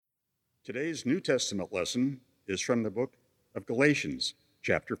Today's New Testament lesson is from the book of Galatians,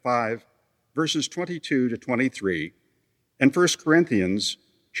 chapter 5, verses 22 to 23, and 1 Corinthians,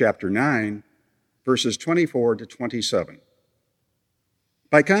 chapter 9, verses 24 to 27.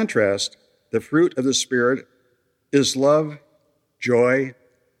 By contrast, the fruit of the Spirit is love, joy,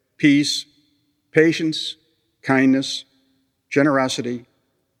 peace, patience, kindness, generosity,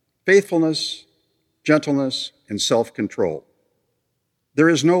 faithfulness, gentleness, and self-control. There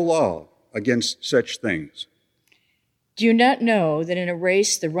is no law against such things. Do you not know that in a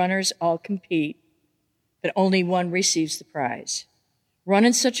race the runners all compete, but only one receives the prize? Run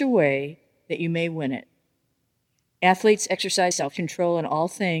in such a way that you may win it. Athletes exercise self-control in all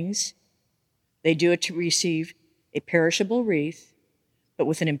things. They do it to receive a perishable wreath, but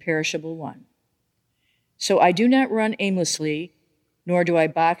with an imperishable one. So I do not run aimlessly, nor do I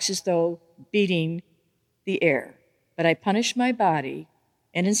box as though beating the air, but I punish my body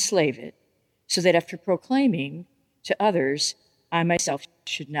and enslave it, so that after proclaiming to others, I myself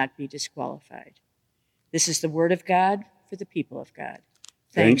should not be disqualified. This is the word of God for the people of God.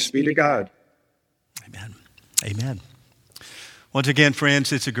 Thanks be to God. Amen. Amen. Once again,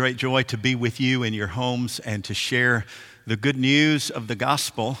 friends, it's a great joy to be with you in your homes and to share the good news of the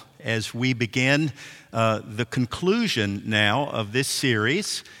gospel as we begin the conclusion now of this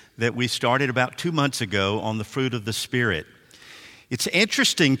series that we started about 2 months ago on the fruit of the Spirit. It's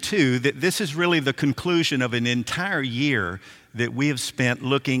interesting, too, that this is really the conclusion of an entire year that we have spent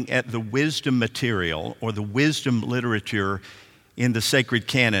looking at the wisdom material or the wisdom literature in the sacred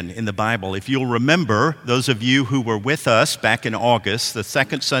canon in the Bible. If you'll remember, those of you who were with us back in August, the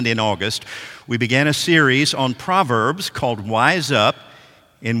second Sunday in August, we began a series on Proverbs called Wise Up,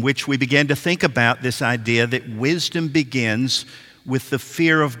 in which we began to think about this idea that wisdom begins with the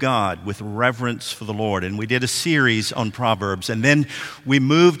fear of God, with reverence for the Lord. And we did a series on Proverbs. And then we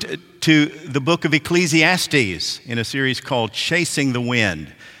moved to the book of Ecclesiastes in a series called Chasing the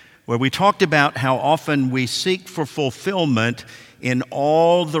Wind, where we talked about how often we seek for fulfillment in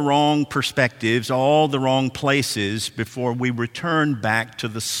all the wrong perspectives, all the wrong places before we return back to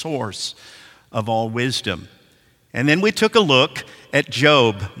the source of all wisdom. And then we took a look at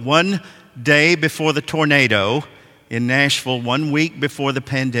Job one day before the tornado in Nashville, 1 week before the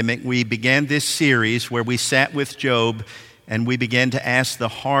pandemic. We began this series where we sat with Job and we began to ask the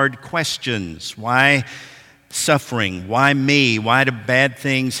hard questions. Why suffering? Why me? Why do bad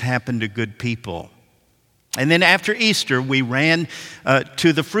things happen to good people? And then after Easter, we ran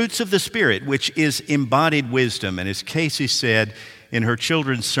to the fruits of the Spirit, which is embodied wisdom. And as Casey said in her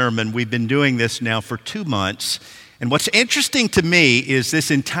children's sermon, we've been doing this now for 2 months. And what's interesting to me is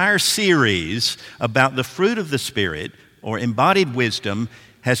this entire series about the fruit of the Spirit, or embodied wisdom,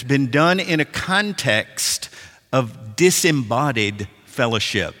 has been done in a context of disembodied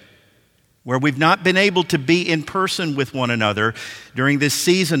fellowship, where we've not been able to be in person with one another during this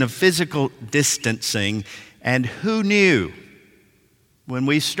season of physical distancing. And who knew when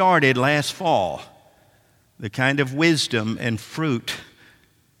we started last fall the kind of wisdom and fruit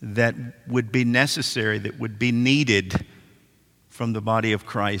that would be necessary, that would be needed from the body of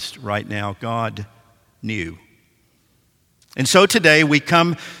Christ right now. God knew. And so today we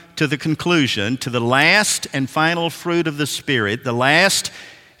come to the conclusion, to the last and final fruit of the Spirit, the last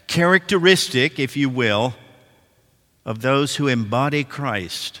characteristic, if you will, of those who embody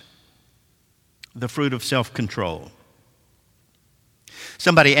Christ, the fruit of self-control.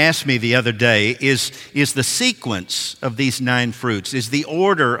 Somebody asked me the other day, is the sequence of these 9 fruits, is the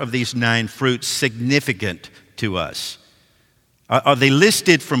order of these 9 fruits significant to us? Are they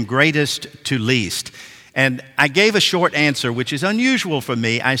listed from greatest to least? And I gave a short answer, which is unusual for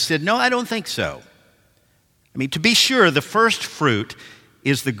me. I said, no, I don't think so. I mean, to be sure, the first fruit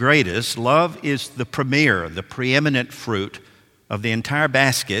is the greatest. Love is the premier, the preeminent fruit of the entire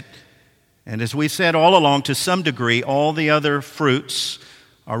basket. And as we've said all along, to some degree, all the other fruits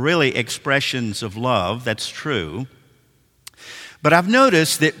are really expressions of love. That's true. But I've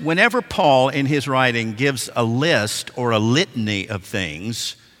noticed that whenever Paul in his writing gives a list or a litany of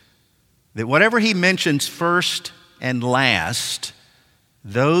things, that whatever he mentions first and last,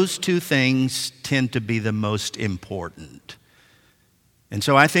 those 2 things tend to be the most important. And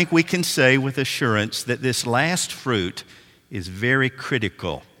so I think we can say with assurance that this last fruit is very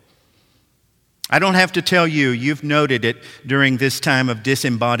critical. I don't have to tell you, you've noted it during this time of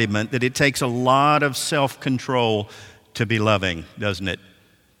disembodiment, that it takes a lot of self-control to be loving, doesn't it?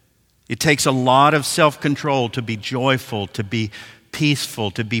 It takes a lot of self-control to be joyful, to be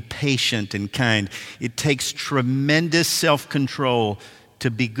peaceful, to be patient and kind. It takes tremendous self-control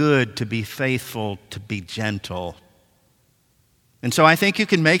to be good, to be faithful, to be gentle. And so I think you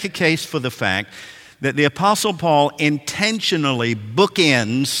can make a case for the fact that the Apostle Paul intentionally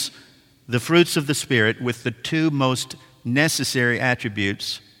bookends the fruits of the Spirit with the two most necessary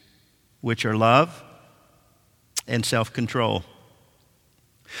attributes, which are love and self-control.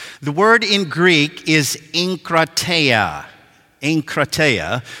 The word in Greek is enkrateia,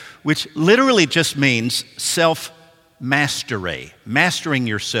 which literally just means self-mastery, mastering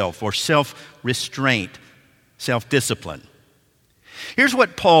yourself, or self-restraint, self-discipline. Here's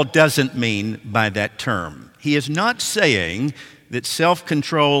what Paul doesn't mean by that term. He is not saying that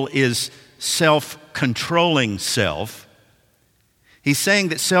self-control is self-controlling self. He's saying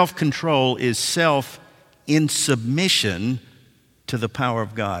that self-control is self in submission to the power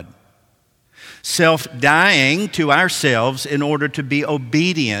of God. Self-dying to ourselves in order to be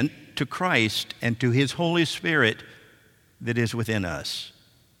obedient to Christ and to His Holy Spirit that is within us.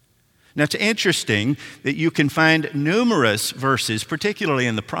 Now, it's interesting that you can find numerous verses, particularly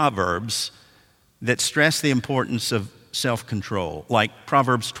in the Proverbs, that stress the importance of self-control, like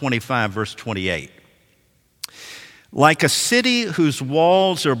Proverbs 25, verse 28. Like a city whose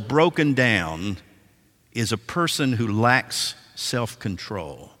walls are broken down is a person who lacks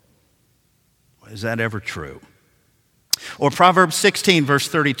self-control. Is that ever true? Or Proverbs 16, verse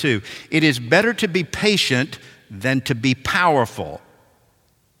 32. It is better to be patient than to be powerful.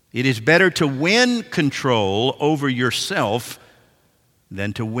 It is better to win control over yourself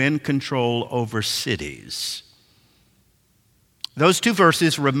than to win control over cities. Those two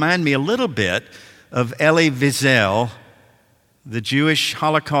verses remind me a little bit of Elie Wiesel, the Jewish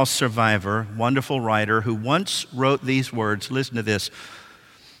Holocaust survivor, wonderful writer, who once wrote these words. Listen to this.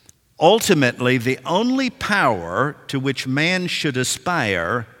 Ultimately, the only power to which man should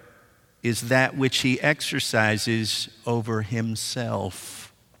aspire is that which he exercises over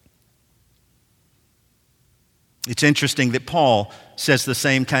himself. It's interesting that Paul says the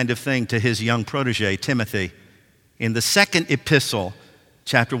same kind of thing to his young protege, Timothy. In the second epistle,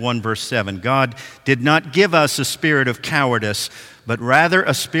 chapter 1, verse 7, God did not give us a spirit of cowardice, but rather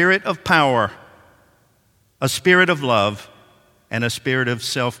a spirit of power, a spirit of love, and a spirit of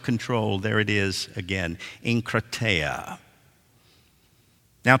self-control. There it is again, enkrateia.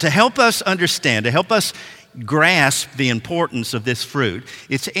 Now, to help us understand, to help us grasp the importance of this fruit,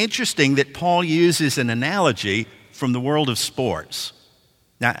 it's interesting that Paul uses an analogy from the world of sports.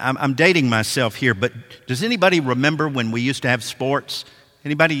 Now, I'm dating myself here, but does anybody remember when we used to have sports?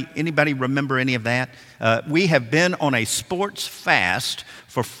 Anybody remember any of that? We have been on a sports fast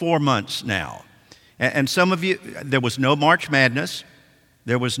for 4 months now. And some of you, there was no March Madness.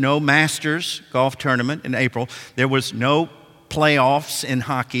 There was no Masters golf tournament in April. There was no playoffs in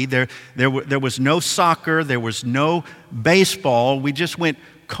hockey. There was no soccer. There was no baseball. We just went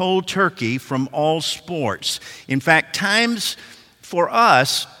cold turkey from all sports. In fact, times for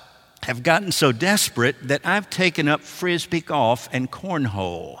us have gotten so desperate that I've taken up frisbee golf and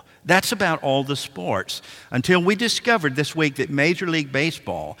cornhole. That's about all the sports, until we discovered this week that Major League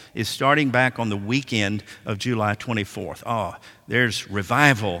Baseball is starting back on the weekend of July 24th. Oh, there's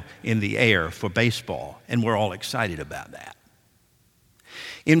revival in the air for baseball, and we're all excited about that.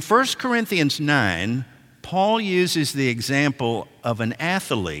 In 1 Corinthians 9, Paul uses the example of an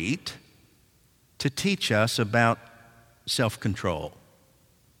athlete to teach us about self-control.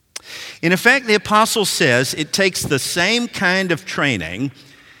 In effect, the apostle says it takes the same kind of training,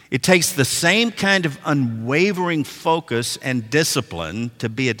 it takes the same kind of unwavering focus and discipline to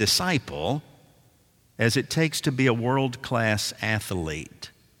be a disciple as it takes to be a world-class athlete.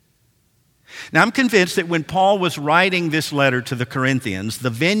 Now, I'm convinced that when Paul was writing this letter to the Corinthians, the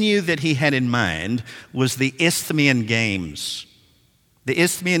venue that he had in mind was the Isthmian Games. The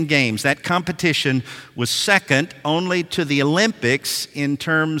Isthmian Games, that competition was second only to the Olympics in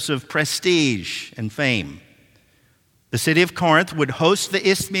terms of prestige and fame. The city of Corinth would host the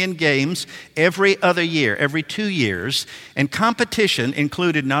Isthmian Games every other year, every 2 years, and competition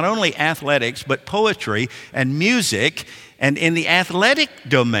included not only athletics, but poetry and music. And in the athletic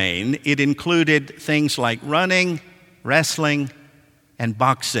domain, it included things like running, wrestling, and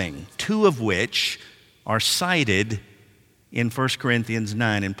boxing, two of which are cited in 1 Corinthians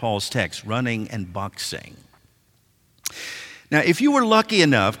 9 in Paul's text, running and boxing. Now, if you were lucky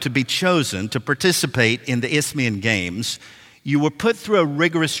enough to be chosen to participate in the Isthmian Games, you were put through a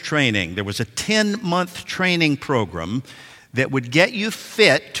rigorous training. There was a 10-month training program that would get you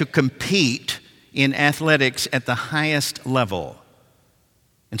fit to compete in athletics at the highest level.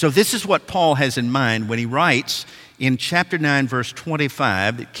 And so this is what Paul has in mind when he writes in chapter 9, verse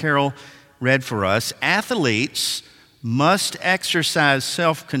 25, that Carol read for us, athletes must exercise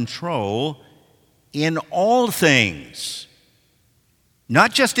self-control in all things.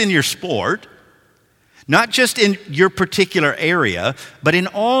 not just in your sport, not just in your particular area, but in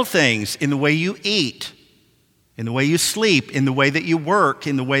all things, in the way you eat, in the way you sleep, in the way that you work,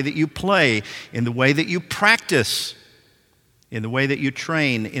 in the way that you play, in the way that you practice, in the way that you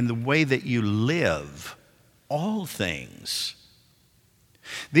train, in the way that you live. All things.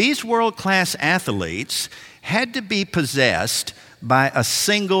 These world-class athletes had to be possessed by a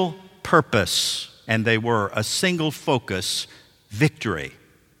single purpose, and they were a single focus: victory.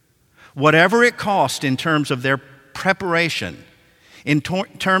 Whatever it cost in terms of their preparation, in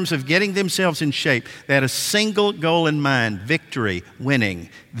terms of getting themselves in shape, they had a single goal in mind: victory, winning.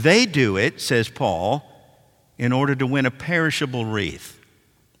 They do it, says Paul, in order to win a perishable wreath.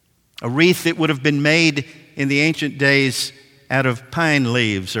 A wreath that would have been made in the ancient days out of pine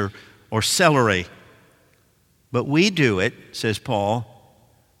leaves or celery. But we do it, says Paul,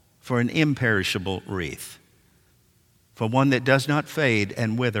 for an imperishable wreath, for one that does not fade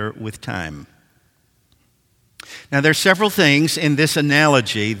and wither with time. Now, there are several things in this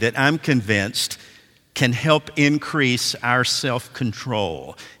analogy that I'm convinced can help increase our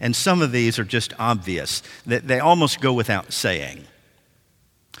self-control. And some of these are just obvious, that they almost go without saying.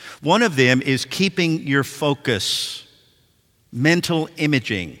 One of them is keeping your focus, mental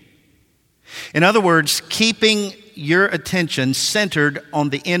imaging. In other words, keeping your attention centered on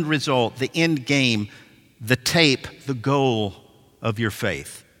the end result, the end game, the tape, the goal of your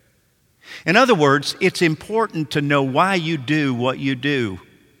faith. In other words, it's important to know why you do what you do.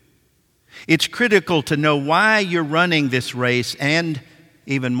 It's critical to know why you're running this race, and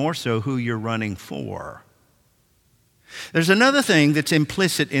even more so, who you're running for. There's another thing that's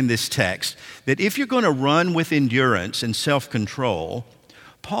implicit in this text, that if you're going to run with endurance and self-control,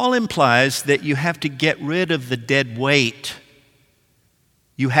 Paul implies that you have to get rid of the dead weight.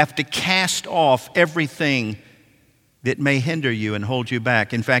 You have to cast off everything that may hinder you and hold you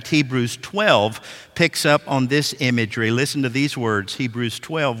back. In fact, Hebrews 12 picks up on this imagery. Listen to these words, Hebrews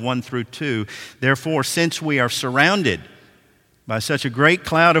 12, 1 through 2. Therefore, since we are surrounded by such a great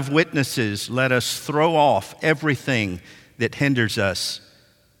cloud of witnesses, let us throw off everything that hinders us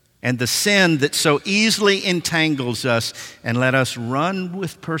and the sin that so easily entangles us, and let us run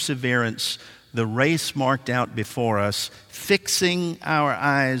with perseverance the race marked out before us, fixing our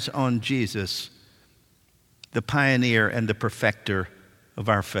eyes on Jesus, the pioneer and the perfecter of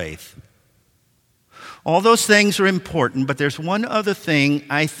our faith. All those things are important, but there's one other thing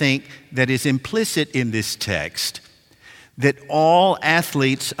I think that is implicit in this text that all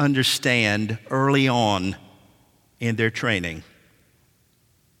athletes understand early on in their training.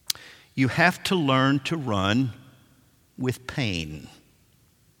 You have to learn to run with pain.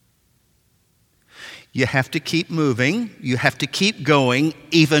 You have to keep moving. You have to keep going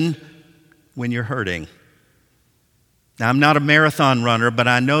even when you're hurting. Now, I'm not a marathon runner, but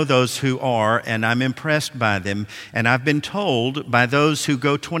I know those who are, and I'm impressed by them. And I've been told by those who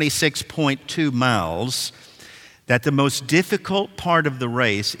go 26.2 miles that the most difficult part of the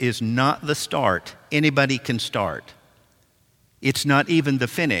race is not the start. Anybody can start. It's not even the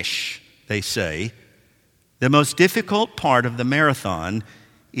finish, they say. The most difficult part of the marathon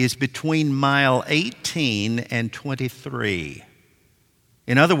is between mile 18 and 23.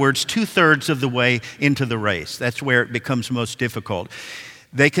 In other words, 2/3 of the way into the race. That's where it becomes most difficult.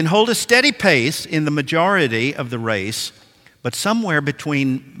 They can hold a steady pace in the majority of the race, but somewhere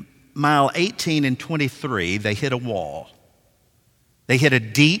between mile 18 and 23, they hit a wall. They hit a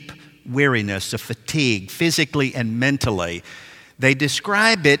deep weariness, a fatigue, physically and mentally. They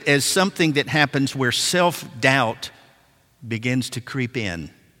describe it as something that happens where self-doubt begins to creep in.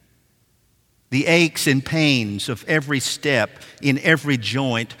 The aches and pains of every step in every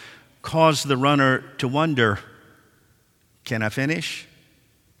joint cause the runner to wonder, can I finish?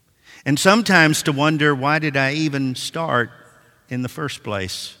 And sometimes to wonder, why did I even start in the first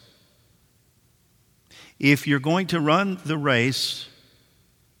place? If you're going to run the race,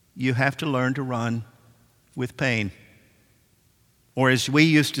 you have to learn to run with pain. Or as we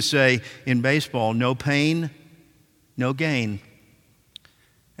used to say in baseball, no pain, no gain.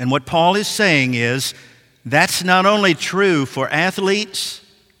 And what Paul is saying is, that's not only true for athletes,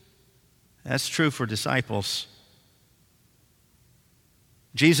 that's true for disciples.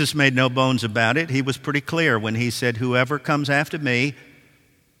 Jesus made no bones about it. He was pretty clear when he said, whoever comes after me,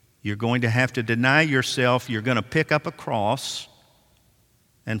 you're going to have to deny yourself. You're going to pick up a cross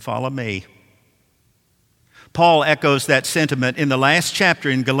and follow me. Paul echoes that sentiment in the last chapter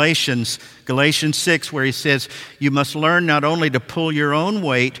in Galatians 6, where he says, you must learn not only to pull your own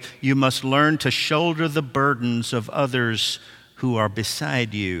weight, you must learn to shoulder the burdens of others who are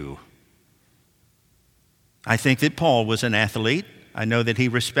beside you. I think that Paul was an athlete. I know that he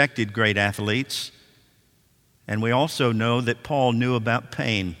respected great athletes. And we also know that Paul knew about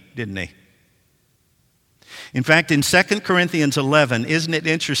pain, didn't he? In fact, in 2 Corinthians 11, isn't it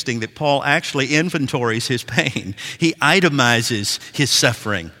interesting that Paul actually inventories his pain? He itemizes his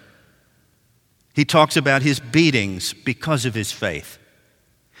suffering. He talks about his beatings because of his faith.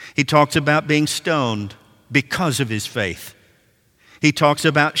 He talks about being stoned because of his faith. He talks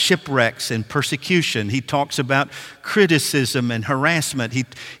about shipwrecks and persecution. He talks about criticism and harassment.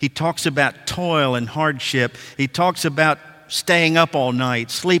 He talks about toil and hardship. He talks about staying up all night,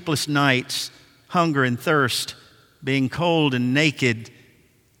 sleepless nights, hunger and thirst, being cold and naked.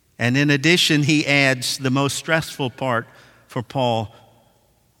 And in addition, he adds the most stressful part for Paul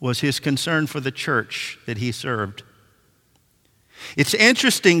was his concern for the church that he served. It's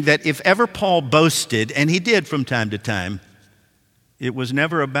interesting that if ever Paul boasted, and he did from time to time, it was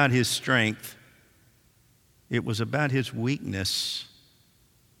never about his strength. It was about his weakness.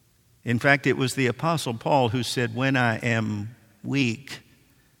 In fact, it was the Apostle Paul who said, "When I am weak,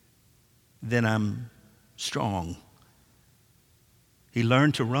 then I'm strong." He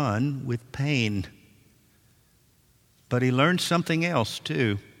learned to run with pain, but he learned something else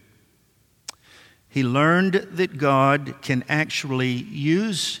too. He learned that God can actually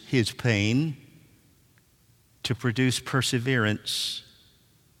use his pain to produce perseverance.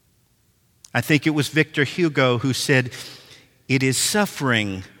 I think it was Victor Hugo who said, "It is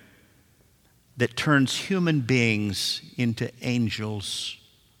suffering that turns human beings into angels."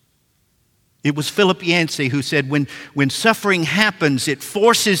 It was Philip Yancey who said, when suffering happens, it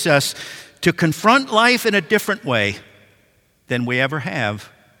forces us to confront life in a different way than we ever have,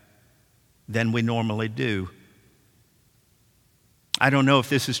 than we normally do. I don't know if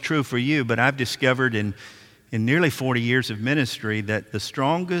this is true for you, but I've discovered in nearly 40 years of ministry that the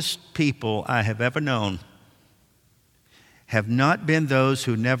strongest people I have ever known have not been those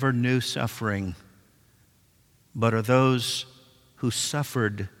who never knew suffering, but are those who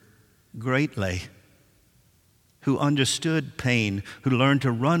suffered greatly, who understood pain, who learned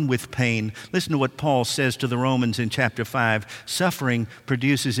to run with pain. Listen to what Paul says to the Romans in chapter 5. Suffering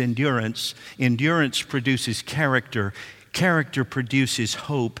produces endurance. Endurance produces character. Character produces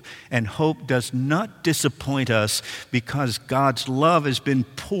hope, and hope does not disappoint us because God's love has been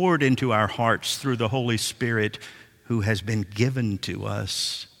poured into our hearts through the Holy Spirit who has been given to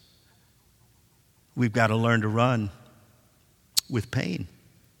us. We've got to learn to run with pain.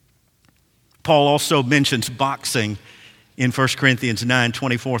 Paul also mentions boxing in 1 Corinthians 9,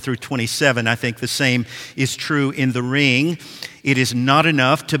 24 through 27. I think the same is true in the ring. It is not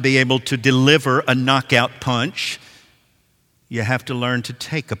enough to be able to deliver a knockout punch. You have to learn to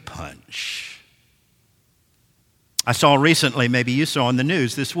take a punch. I saw recently, maybe you saw in the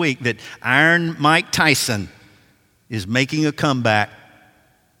news this week, that Iron Mike Tyson is making a comeback.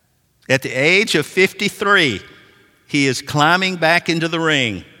 At the age of 53, he is climbing back into the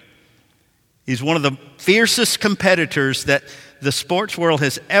ring. He's one of the fiercest competitors that the sports world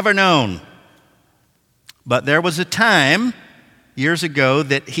has ever known. But there was a time, years ago,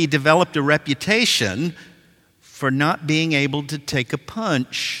 that he developed a reputation for not being able to take a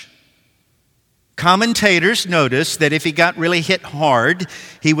punch. Commentators noticed that if he got really hit hard,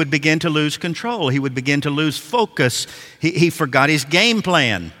 he would begin to lose control. He would begin to lose focus. He forgot his game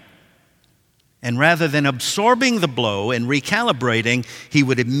plan. And rather than absorbing the blow and recalibrating, he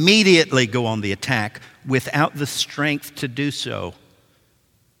would immediately go on the attack without the strength to do so.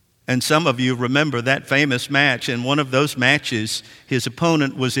 And some of you remember that famous match. In one of those matches, his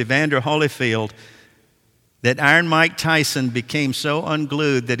opponent was Evander Holyfield, that Iron Mike Tyson became so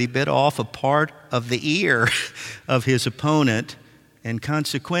unglued that he bit off a part of the ear of his opponent, and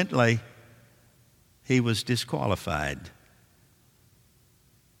consequently, he was disqualified.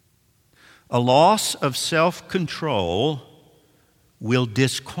 A loss of self-control will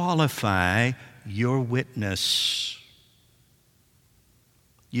disqualify your witness.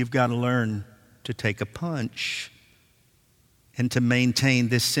 You've got to learn to take a punch and to maintain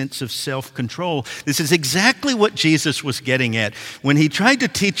this sense of self-control. This is exactly what Jesus was getting at when he tried to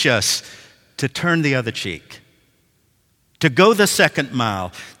teach us to turn the other cheek, to go the second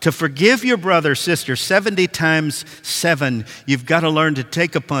mile, to forgive your brother, sister 70 times 7. You've got to learn to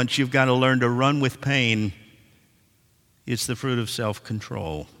take a punch. You've got to learn to run with pain. It's the fruit of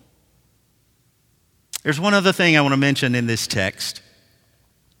self-control. There's one other thing I want to mention in this text.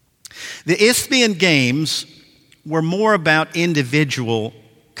 The Isthmian Games were more about individual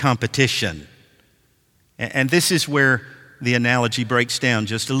competition. And this is where the analogy breaks down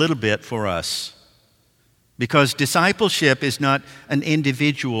just a little bit for us. Because discipleship is not an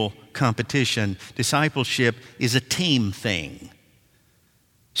individual competition. Discipleship is a team thing.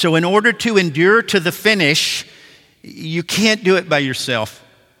 So in order to endure to the finish, you can't do it by yourself.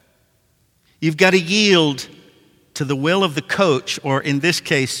 You've got to yield to the will of the coach, or in this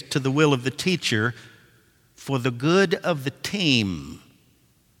case, to the will of the teacher, for the good of the team,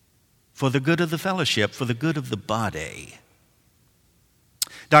 for the good of the fellowship, for the good of the body.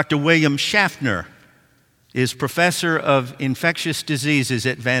 Dr. William Schaffner is professor of infectious diseases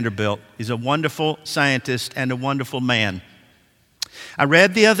at Vanderbilt. He's a wonderful scientist and a wonderful man. I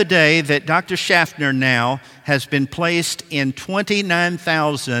read the other day that Dr. Schaffner now has been placed in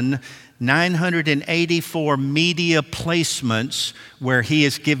 29,984 media placements where he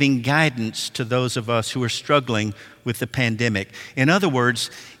is giving guidance to those of us who are struggling with the pandemic. In other words,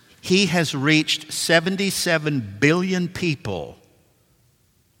 he has reached 77 billion people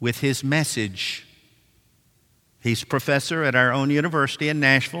with his message. He's professor at our own university in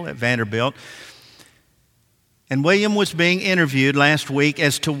Nashville at Vanderbilt. And William was being interviewed last week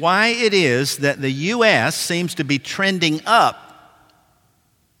as to why it is that the U.S. seems to be trending up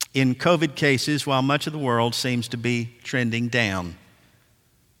in COVID cases while much of the world seems to be trending down.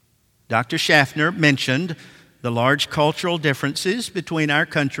 Dr. Schaffner mentioned the large cultural differences between our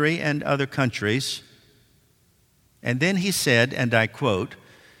country and other countries. And then he said, and I quote,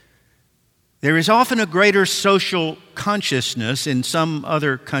 "There is often a greater social consciousness in some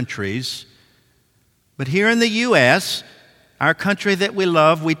other countries, but here in the U.S., our country that we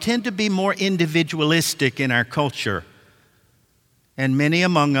love, we tend to be more individualistic in our culture. And many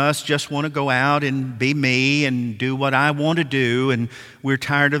among us just want to go out and be me and do what I want to do, and we're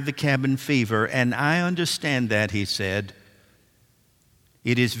tired of the cabin fever. And I understand that," he said.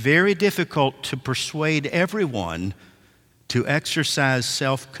 "It is very difficult to persuade everyone to exercise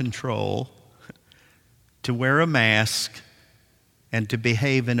self-control, to wear a mask, and to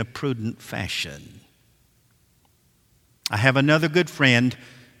behave in a prudent fashion." I have another good friend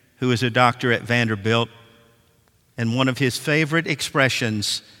who is a doctor at Vanderbilt, and one of his favorite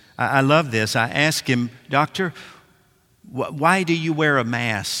expressions, I love this. I asked him, "Doctor, why do you wear a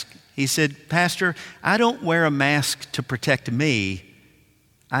mask?" He said, "Pastor, I don't wear a mask to protect me.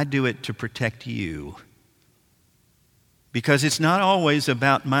 I do it to protect you. Because it's not always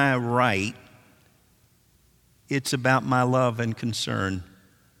about my right. It's about my love and concern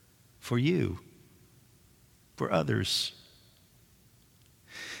for you, for others."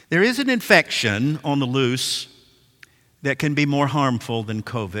 There is an infection on the loose that can be more harmful than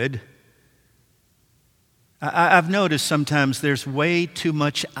COVID. I've noticed sometimes there's way too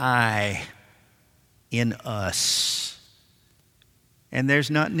much I in us, and there's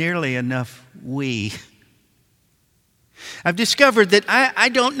not nearly enough we. I've discovered that I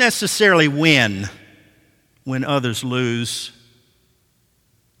don't necessarily win when others lose.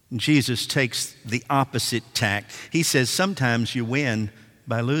 Jesus takes the opposite tack. He says sometimes you win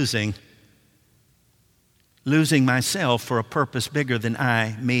by losing myself for a purpose bigger than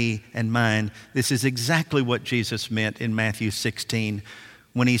I, me, and mine. This is exactly what Jesus meant in Matthew 16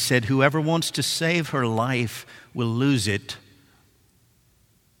 when he said, "Whoever wants to save her life will lose it,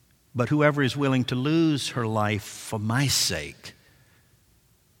 but whoever is willing to lose her life for my sake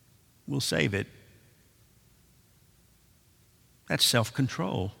will save it." That's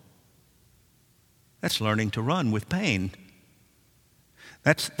self-control. That's learning to run with pain.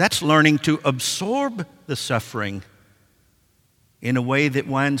 That's learning to absorb the suffering in a way that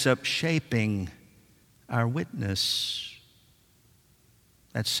winds up shaping our witness.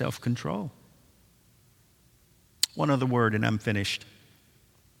 That's self-control. One other word and I'm finished.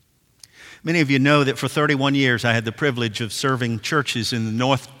 Many of you know that for 31 years I had the privilege of serving churches in the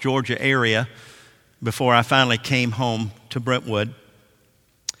North Georgia area before I finally came home to Brentwood.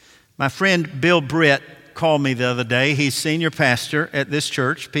 My friend Bill Britt called me the other day. He's senior pastor at this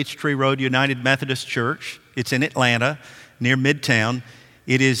church, Peachtree Road United Methodist Church. It's in Atlanta, near Midtown.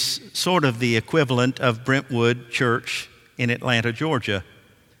 It is sort of the equivalent of Brentwood Church in Atlanta, Georgia.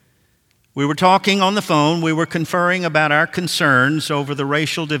 We were talking on the phone. We were conferring about our concerns over the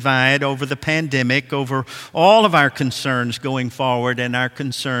racial divide, over the pandemic, over all of our concerns going forward, and our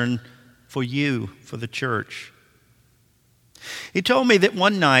concern for you, for the church. He told me that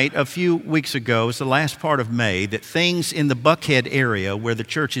one night a few weeks ago, it was the last part of May, that things in the Buckhead area where the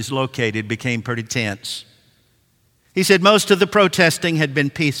church is located became pretty tense. He said most of the protesting had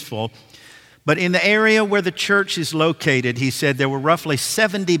been peaceful, but in the area where the church is located, he said there were roughly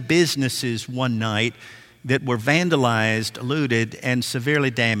 70 businesses one night that were vandalized, looted, and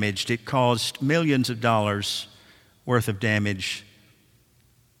severely damaged. It caused millions of dollars worth of damage,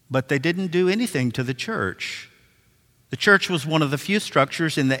 but they didn't do anything to the church. The church was one of the few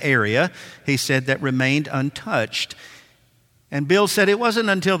structures in the area, he said, that remained untouched. And Bill said it wasn't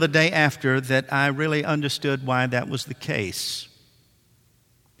until the day after that I really understood why that was the case.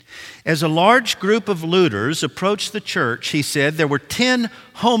 As a large group of looters approached the church, he said, there were 10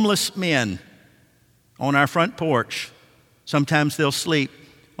 homeless men on our front porch. Sometimes they'll sleep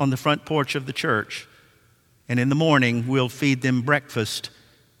on the front porch of the church. And in the morning, we'll feed them breakfast.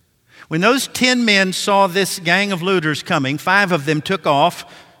 When those 10 men saw this gang of looters coming, 5 of them took off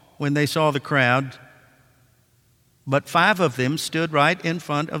when they saw the crowd. But 5 of them stood right in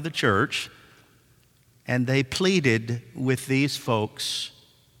front of the church, and they pleaded with these folks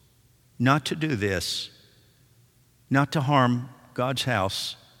not to do this, not to harm God's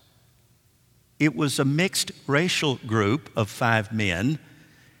house. It was a mixed racial group of 5 men,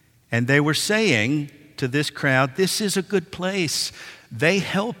 and they were saying to this crowd, this is a good place. They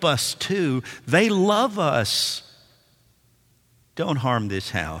help us too. They love us. Don't harm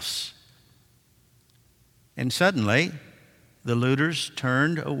this house. And suddenly, the looters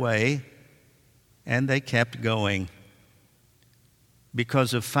turned away and they kept going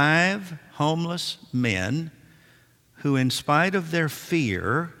because of 5 homeless men who, in spite of their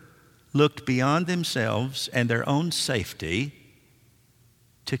fear, looked beyond themselves and their own safety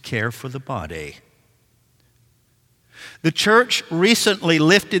to care for the body. The church recently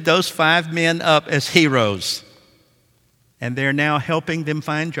lifted those 5 men up as heroes, and they're now helping them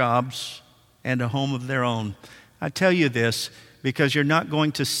find jobs and a home of their own. I tell you this because you're not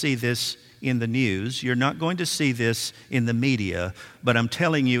going to see this in the news. You're not going to see this in the media, but I'm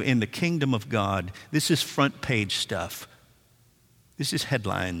telling you, in the kingdom of God, this is front page stuff. This is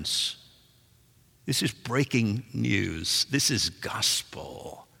headlines. This is breaking news. This is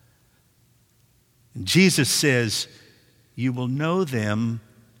gospel. And Jesus says, you will know them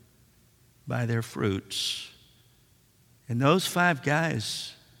by their fruits. And those 5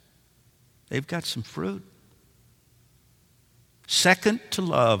 guys, they've got some fruit. Second to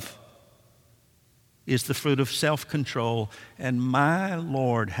love is the fruit of self-control. And my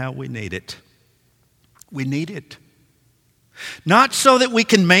Lord, how we need it. We need it. Not so that we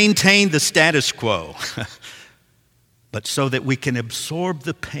can maintain the status quo, but so that we can absorb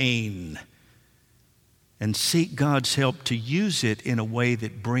the pain and seek God's help to use it in a way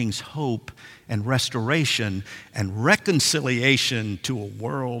that brings hope and restoration and reconciliation to a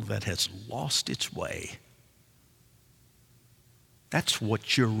world that has lost its way. That's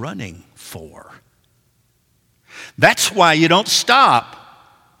what you're running for. That's why you don't stop.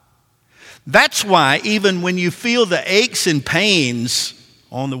 That's why even when you feel the aches and pains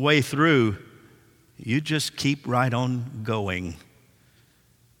on the way through, you just keep right on going.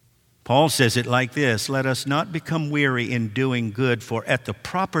 Paul says it like this, let us not become weary in doing good, for at the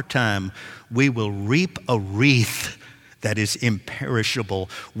proper time we will reap a wreath that is imperishable.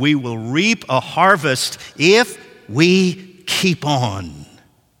 We will reap a harvest if we keep on.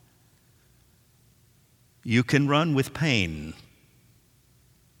 You can run with pain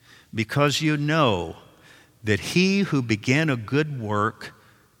because you know that he who began a good work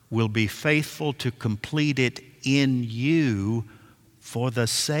will be faithful to complete it in you for the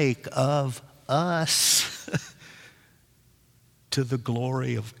sake of us, to the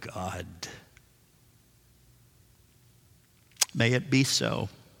glory of God. May it be so.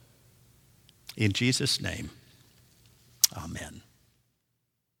 In Jesus' name, amen.